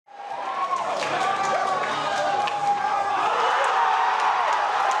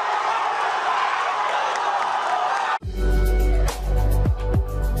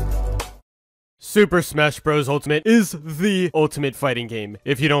Super Smash Bros. Ultimate is the ultimate fighting game.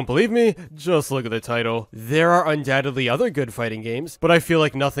 If you don't believe me, just look at the title. There are undoubtedly other good fighting games, but I feel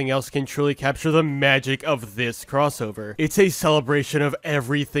like nothing else can truly capture the magic of this crossover. It's a celebration of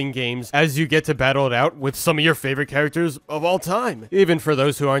everything games as you get to battle it out with some of your favorite characters of all time. Even for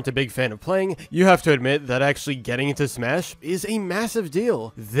those who aren't a big fan of playing, you have to admit that actually getting into Smash is a massive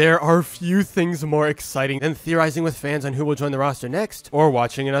deal. There are few things more exciting than theorizing with fans on who will join the roster next, or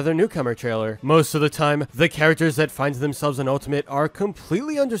watching another newcomer trailer. Most of the time, the characters that find themselves in Ultimate are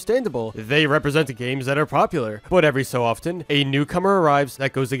completely understandable. They represent games that are popular, but every so often, a newcomer arrives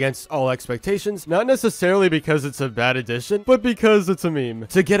that goes against all expectations, not necessarily because it's a bad addition, but because it's a meme.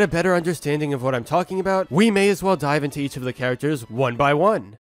 To get a better understanding of what I'm talking about, we may as well dive into each of the characters one by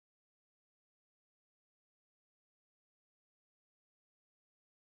one.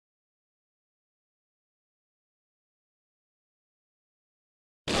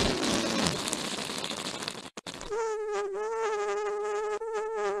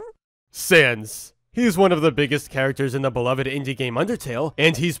 Sans. He's one of the biggest characters in the beloved indie game Undertale,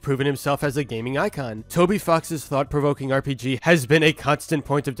 and he's proven himself as a gaming icon. Toby Fox's thought-provoking RPG has been a constant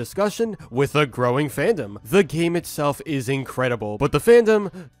point of discussion with a growing fandom. The game itself is incredible, but the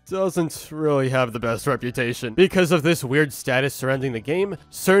fandom doesn't really have the best reputation. Because of this weird status surrounding the game,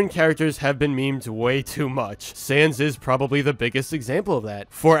 certain characters have been memed way too much. Sans is probably the biggest example of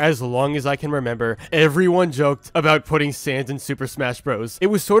that. For as long as I can remember, everyone joked about putting Sans in Super Smash Bros. It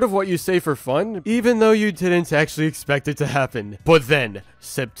was sort of what you say for fun, even though you didn't actually expect it to happen. But then,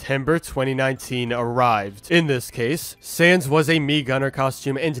 September 2019 arrived. In this case, Sans was a Mii Gunner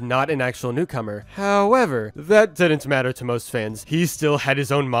costume and not an actual newcomer. However, that didn't matter to most fans. He still had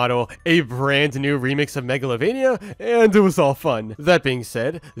his own model, a brand new remix of Megalovania, and it was all fun. That being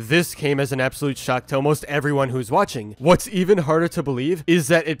said, this came as an absolute shock to almost everyone who's watching. What's even harder to believe is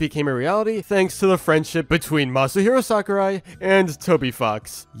that it became a reality thanks to the friendship between Masahiro Sakurai and Toby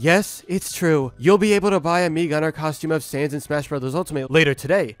Fox. Yes, it's true. You'll be able to buy a Mii Gunner costume of Sans in Smash Bros. Ultimate later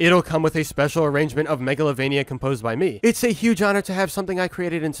today. It'll come with a special arrangement of Megalovania composed by me. It's a huge honor to have something I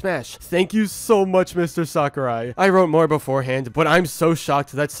created in Smash. Thank you so much, Mr. Sakurai. I wrote more beforehand, but I'm so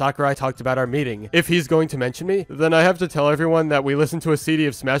shocked that Sakurai talked about our meeting. If he's going to mention me, then I have to tell everyone that we listened to a CD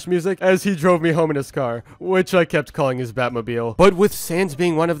of Smash music as he drove me home in his car, which I kept calling his Batmobile. But with Sans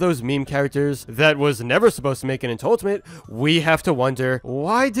being one of those meme characters that was never supposed to make it into Ultimate, we have to wonder,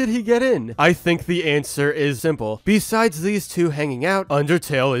 why did he get in? I think the answer is simple. Besides these two hanging out,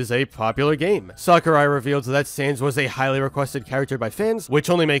 Undertale is a popular game. Sakurai revealed that Sans was a highly requested character by fans, which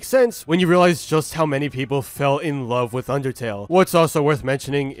only makes sense when you realize just how many people fell in love with Undertale. What's also worth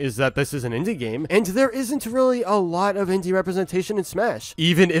mentioning is that this is an indie game, and there isn't really a lot of indie representation in Smash.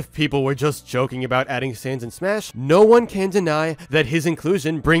 Even if people were just joking about adding Sans in Smash, no one can deny that his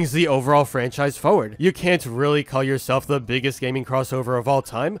inclusion brings the overall franchise forward. You can't really call yourself the biggest gaming crossover of all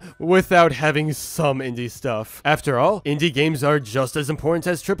time without having some indie stuff. After all, indie games are just as important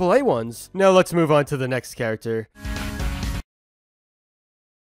as AAA ones. Now let's move on to the next character.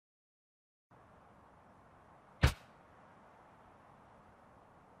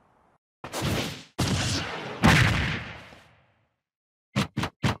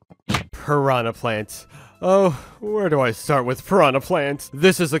 Piranha Plant. Oh, where do I start with Piranha Plant?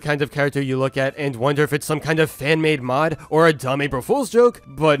 This is the kind of character you look at and wonder if it's some kind of fan-made mod or a dumb April Fool's joke,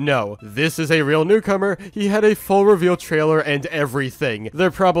 but no, this is a real newcomer. He had a full reveal trailer and everything.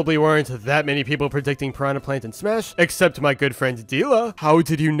 There probably weren't that many people predicting Piranha Plant in Smash, except my good friend Dila. How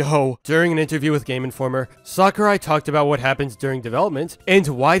did you know? During an interview with Game Informer, Sakurai talked about what happened during development and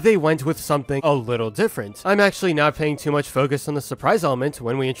why they went with something a little different. I'm actually not paying too much focus on the surprise element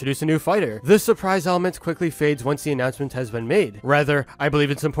when we introduce a new fighter. The surprise element quickly fades once the announcement has been made. Rather, I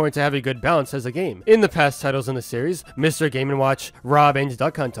believe it's important to have a good balance as a game. In the past titles in the series, Mr. Game & Watch, Rob, and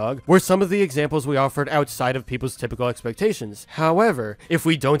Duck Hunt Dog were some of the examples we offered outside of people's typical expectations. However, if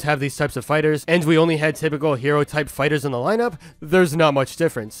we don't have these types of fighters, and we only had typical hero-type fighters in the lineup, there's not much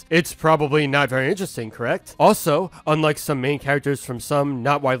difference. It's probably not very interesting, correct? Also, unlike some main characters from some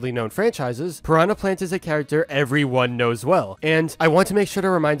not widely known franchises, Piranha Plant is a character everyone knows well, and I want to make sure to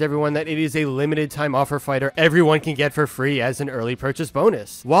remind everyone that it is a limited time offer fighter everyone can get for free as an early purchase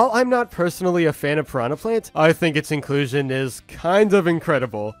bonus. While I'm not personally a fan of Piranha Plant, I think its inclusion is kind of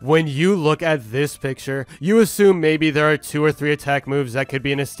incredible. When you look at this picture, you assume maybe there are 2 or 3 attack moves that could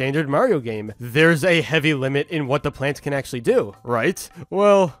be in a standard Mario game. There's a heavy limit in what the plant can actually do, right?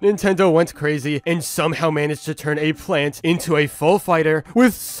 Well, Nintendo went crazy and somehow managed to turn a plant into a full fighter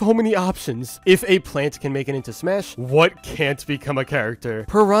with so many options. If a plant can make it into Smash, what can't become a character?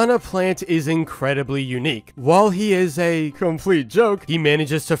 Piranha Plant is incredibly unique. while he is a complete joke, he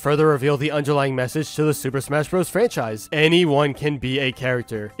manages to further reveal the underlying message to the Super Smash Bros. Franchise. Anyone can be a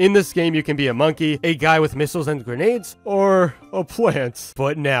character. In this game, you can be a monkey, a guy with missiles and grenades, or a plant.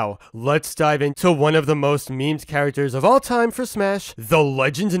 But now, let's dive into one of the most memed characters of all time for Smash, the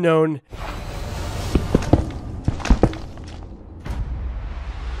legend known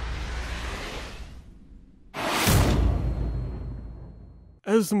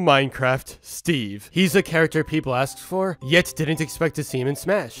as Minecraft Steve. He's a character people asked for, yet didn't expect to see him in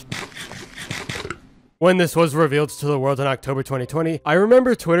Smash. When this was revealed to the world in October 2020, I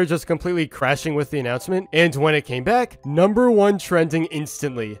remember Twitter just completely crashing with the announcement, and when it came back, #1 trending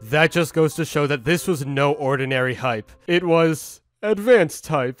instantly. That just goes to show that this was no ordinary hype. It was advanced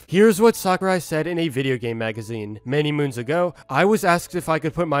type. Here's what Sakurai said in a video game magazine. Many moons ago, I was asked if I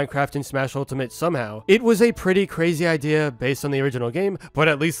could put Minecraft in Smash Ultimate somehow. It was a pretty crazy idea based on the original game, but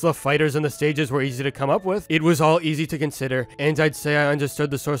at least the fighters and the stages were easy to come up with. It was all easy to consider, and I'd say I understood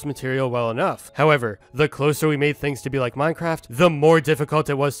the source material well enough. However, the closer we made things to be like Minecraft, the more difficult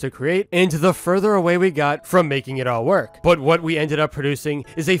it was to create, and the further away we got from making it all work. But what we ended up producing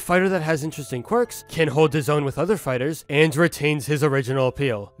is a fighter that has interesting quirks, can hold his own with other fighters, and retains his original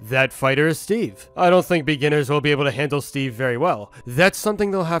appeal. That fighter is Steve. I don't think beginners will be able to handle Steve very well. That's something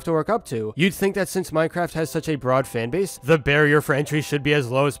they'll have to work up to. You'd think that since Minecraft has such a broad fanbase, the barrier for entry should be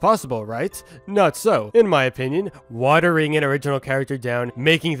as low as possible, right? Not so. In my opinion, watering an original character down,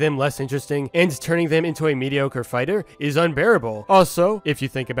 making them less interesting, and turning them into a mediocre fighter is unbearable. Also, if you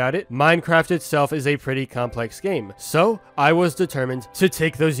think about it, Minecraft itself is a pretty complex game, so I was determined to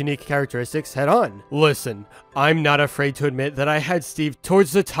take those unique characteristics head on. Listen, I'm not afraid to admit that I had Steve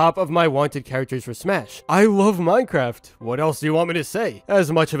towards the top of my wanted characters for Smash. I love Minecraft. What else do you want me to say?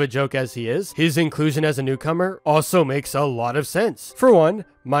 As much of a joke as he is, his inclusion as a newcomer also makes a lot of sense. For one,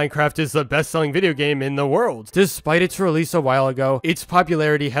 Minecraft is the best-selling video game in the world. Despite its release a while ago, its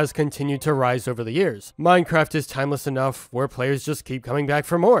popularity has continued to rise over the years. Minecraft is timeless enough where players just keep coming back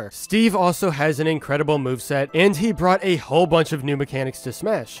for more. Steve also has an incredible moveset, and he brought a whole bunch of new mechanics to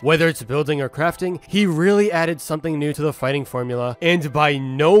Smash. Whether it's building or crafting, he really added something new to the fighting formula, and by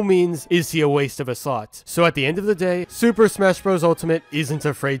no means is he a waste of a slot. So at the end of the day, Super Smash Bros. Ultimate isn't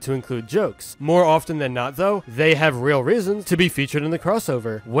afraid to include jokes. More often than not though, they have real reasons to be featured in the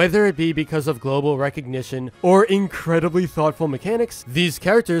crossover. Whether it be because of global recognition or incredibly thoughtful mechanics, these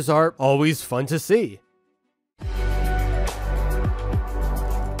characters are always fun to see.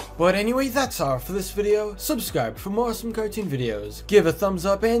 But anyway, that's all for this video. Subscribe for more awesome cartoon videos. Give a thumbs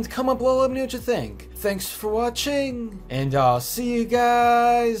up and comment below, let me know what you think. Thanks for watching, and I'll see you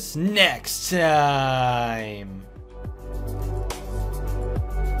guys next time.